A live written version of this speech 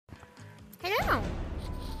Hello.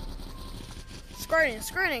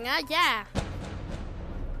 Squirting, yeah.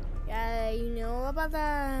 Yeah, you know about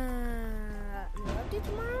the new update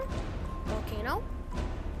tomorrow? Volcano?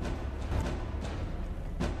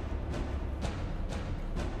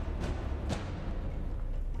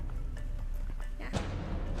 Yeah.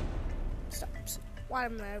 Stop. Why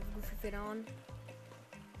am I goofy fit on?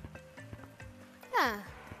 Yeah.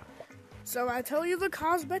 So I tell you the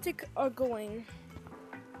cosmetic are going.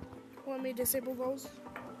 Let me disable those.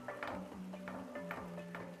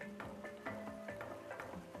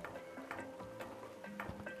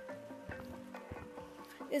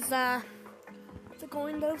 Is the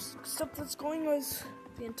stuff that's going was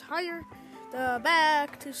the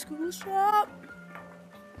back to school shop,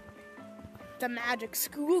 the magic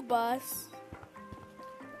school bus,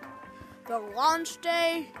 the launch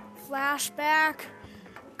day, flashback,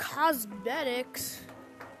 cosmetics,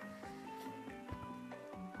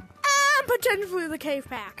 and potentially the cave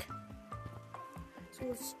pack.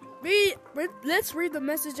 So let's read the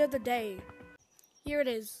message of the day. Here it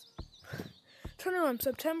is. Turnaround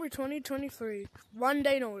September 2023. 1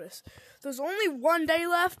 day notice. There's only 1 day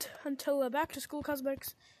left until back to school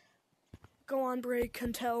cosmetics go on break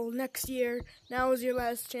until next year. Now is your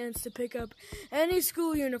last chance to pick up any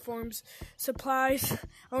school uniforms, supplies,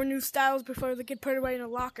 or new styles before they get put away in a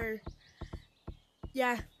locker.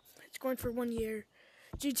 Yeah, it's going for 1 year.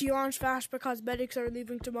 GT launch fast, but cosmetics are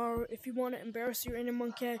leaving tomorrow. If you want to embarrass your inner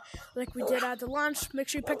monkey like we did at the launch, make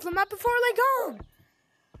sure you pick them up before they're gone.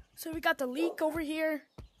 So we got the leak over here.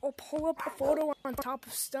 I'll pull up a photo on top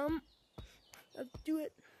of stump. Let's do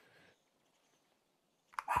it.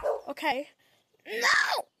 Okay.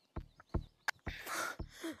 No!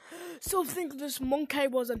 So think this monkey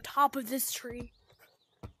was on top of this tree.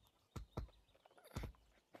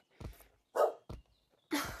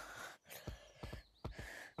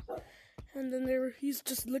 And then he's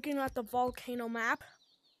just looking at the volcano map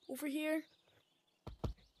over here.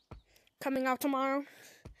 Coming out tomorrow.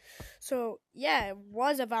 So, yeah, it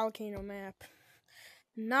was a volcano map.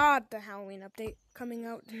 Not the Halloween update. Coming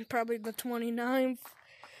out probably the 29th.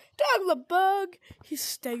 Dog the bug! He's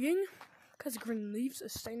staying. Because green leaves are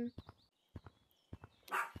staying.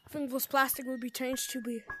 I think this plastic will be changed to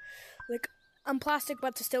be, like, unplastic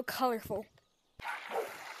but still colorful.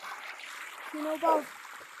 You know about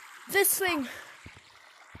this thing.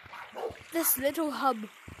 This little hub.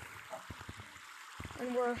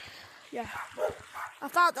 And yeah. I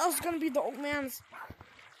thought that was going to be the old man's.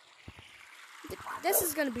 This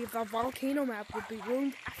is going to be the volcano map would be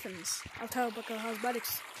ruined Athens. I'll tell about the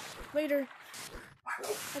cosmetics later.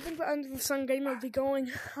 I think the Under the Sun game will be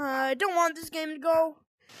going. I don't want this game to go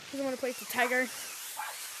because I want to play the Tiger.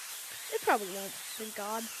 It probably won't, thank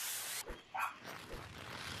God.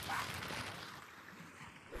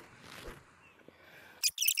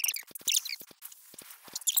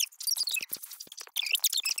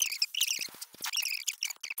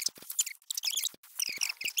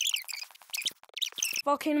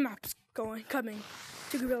 Volcano map's coming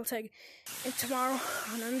to Gtag, and tomorrow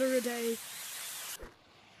on under a day.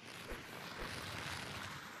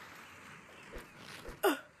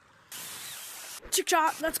 Chick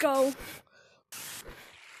shot, let's go.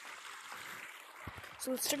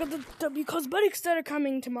 So let's check out the W cosmetics that are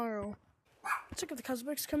coming tomorrow. Let's check out the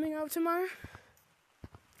cosmetics coming out tomorrow.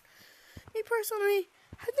 Me personally,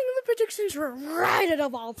 I think the predictions were right out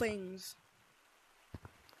of all things.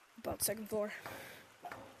 About second floor.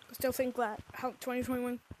 I still think that how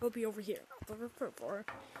 2021 will be over here.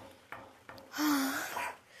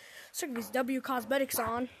 So these W cosmetics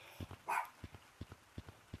on.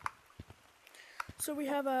 So we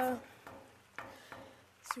have a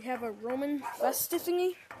Roman vest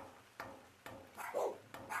thingy.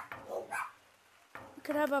 We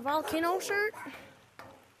could have a volcano shirt,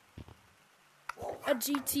 a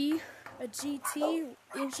GT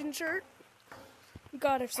ancient shirt. We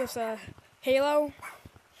got ourselves a halo.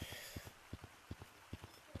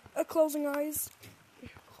 Closing eyes.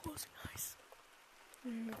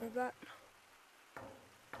 Grab that.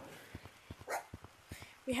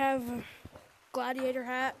 We have a gladiator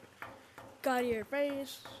hat, gladiator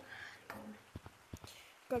face.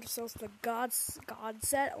 Got ourselves the God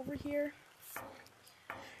set over here.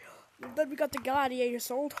 Then we got the gladiator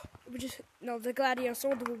sword. The gladiator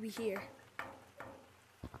sword will be here.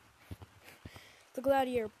 The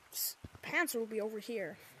gladiator pants will be over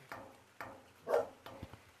here.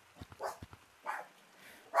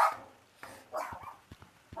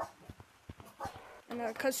 And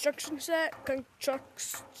a construction set,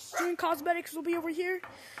 construction cosmetics will be over here,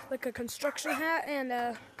 like a construction hat and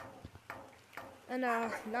a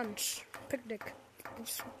lunch picnic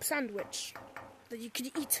sandwich that you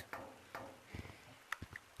could eat.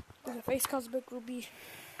 The face cosmic will be,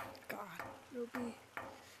 God, it will be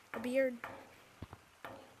a beard,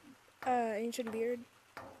 ancient beard.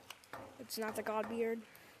 It's not the god beard.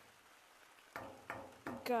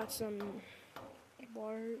 We got some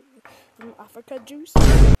water from Africa juice.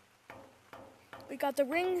 We got the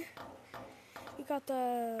ring. We got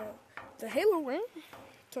the Halo ring.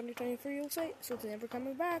 2023 you'll say, so it's never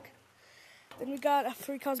coming back. Then we got a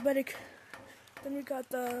free cosmetic. Then we got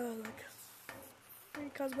the free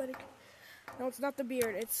cosmetic. No, it's not the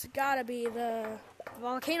beard. It's gotta be the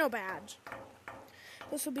volcano badge.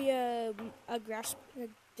 This will be a grass.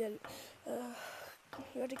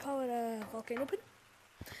 What do you call it? A volcano pin?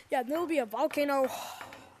 Yeah, there will be a volcano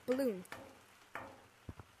balloon.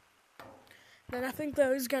 Then I think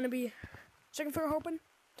there's gonna be chicken for hoping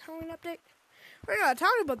Halloween update. We're gonna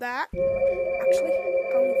tell you about that. Actually,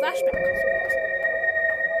 Halloween flashback cosmetics.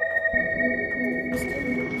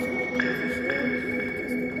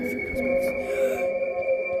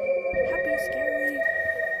 Happy, scary.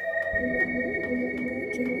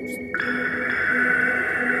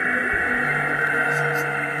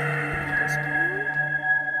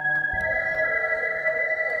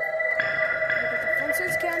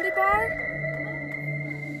 Candy bar.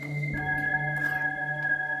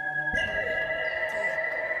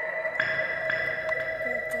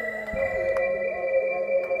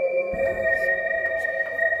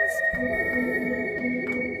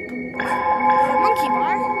 The monkey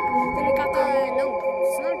bar. Then we got the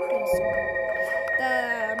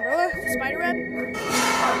umbrella, the spider web.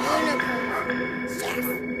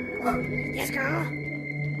 Yes, girl.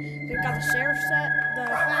 Then we got the sheriff set, the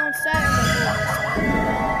clown set,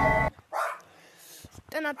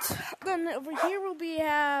 and the then over here we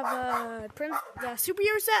have the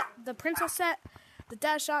superhero set, the princess set, the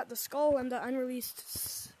dash shot, the skull, and the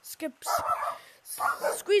unreleased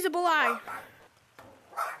squeezable eye.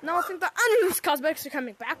 Now I think the unreleased cosmetics are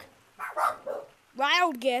coming back.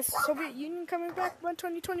 Wild guess. Soviet Union coming back when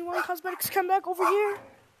 2021 cosmetics come back over here.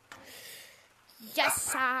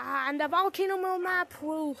 Yes, and the volcano world map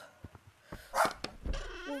will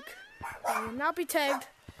not be tagged.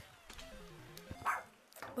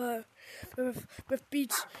 But with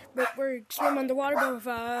beach, but we're swim underwater, but with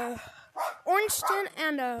orange skin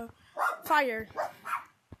and fire.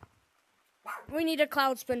 We need a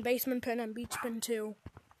cloud spin, basement pin, and beach pin too.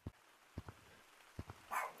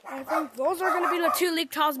 I think those are going to be the 2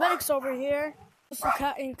 leaked cosmetics over here.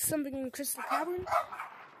 Something in Crystal Cavern.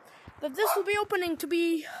 But this will be opening to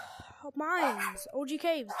be mines, OG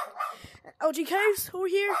Caves. OG Caves over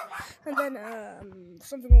here, and then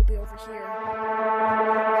something will be over here.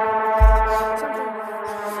 Something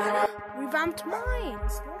revamped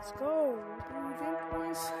mines. Let's go. Revamped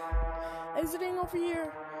mines. Exiting over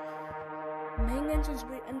here. Main engines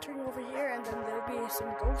will be entering over here, and then there'll be some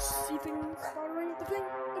ghosty things following the thing.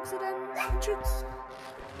 Exit and entrance.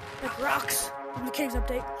 Like rocks in the caves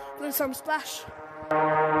update. Then some splash.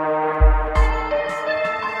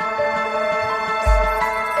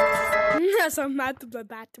 Yes, I'm mad that the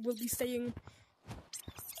bat will be saying.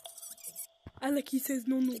 I like he says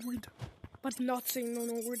no word, but not saying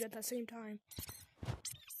no word at the same time.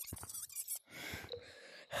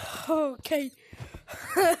 Okay.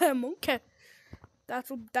 Okay.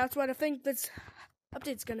 That's what I think this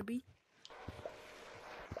update's gonna be.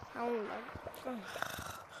 I don't know.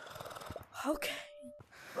 Okay.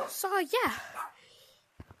 So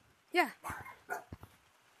yeah.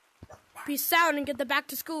 Peace out and get the back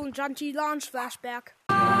to school and John T. launch flashback.